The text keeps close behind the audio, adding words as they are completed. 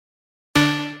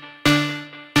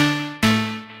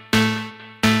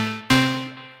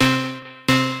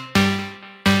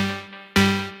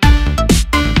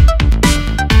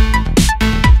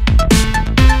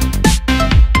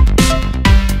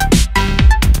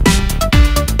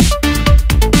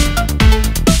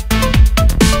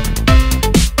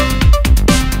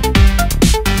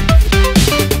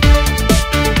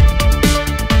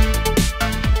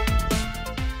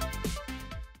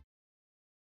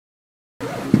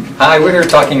Hi, we're here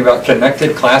talking about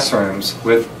connected classrooms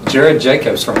with Jared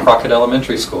Jacobs from Crockett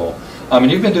Elementary School.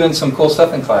 And you've been doing some cool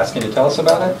stuff in class. Can you tell us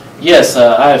about it? Yes,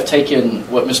 I have taken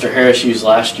what Mr. Harris used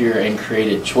last year and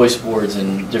created choice boards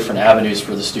and different avenues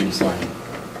for the students' learning.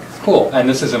 Cool. And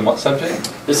this is in what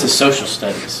subject? This is social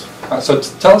studies. So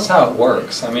tell us how it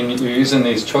works. I mean, you're using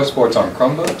these choice boards on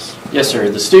Chromebooks? Yes, sir.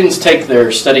 The students take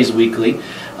their studies weekly,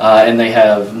 and they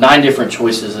have 9 different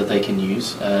choices that they can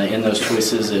use. In those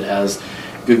choices, it has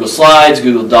Google Slides,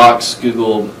 Google Docs,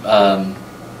 Google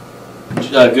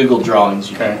Drawings.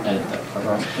 You can edit that part.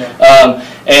 Right. Yeah.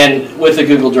 And with the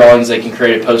Google Drawings, they can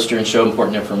create a poster and show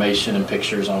important information and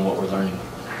pictures on what we're learning.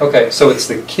 Okay, so it's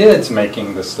the kids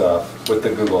making the stuff with the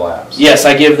Google apps? Yes,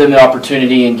 I give them the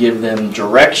opportunity and give them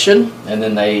direction, and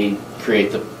then they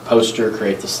create the poster,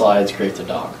 create the slides, create the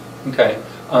doc. Okay.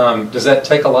 Does that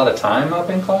take a lot of time up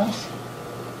in class?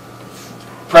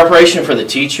 Preparation for the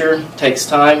teacher takes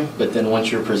time, but then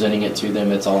once you're presenting it to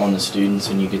them, it's all on the students,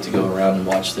 and you get to go around and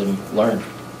watch them learn.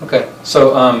 Okay,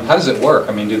 so how does it work?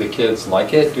 I mean, do the kids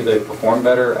like it? Do they perform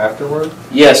better afterward?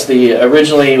 Yes,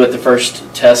 originally with the first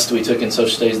test we took in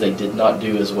social studies, they did not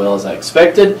do as well as I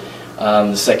expected.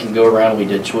 The second go around, we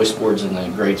did choice boards, and the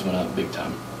grades went up big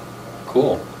time.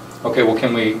 Cool. Okay, well,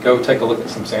 can we go take a look at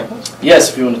some samples? Yes,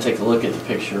 if you want to take a look at the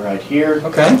picture right here.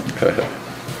 Okay.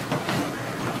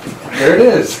 There it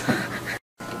is.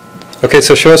 Okay,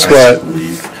 so show us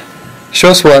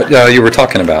what you were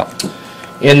talking about.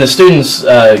 In the students'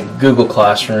 Google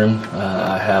Classroom,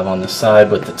 I have on the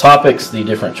side with the topics, the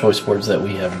different choice boards that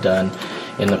we have done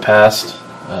in the past.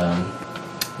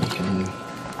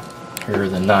 Here are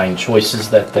the 9 choices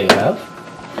that they have.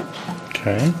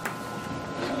 Okay.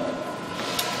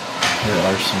 Here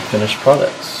are some finished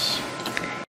products.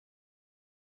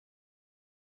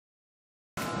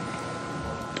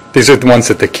 These are the ones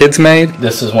that the kids made?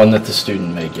 This is one that the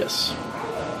student made, yes.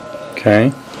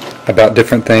 Okay. About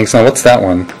different things. Now, what's that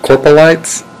one?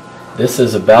 Coprolites? This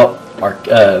is about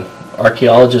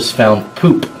archaeologists found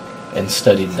poop and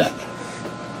studied that.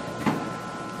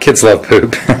 Kids love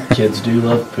poop. Kids do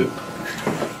love poop.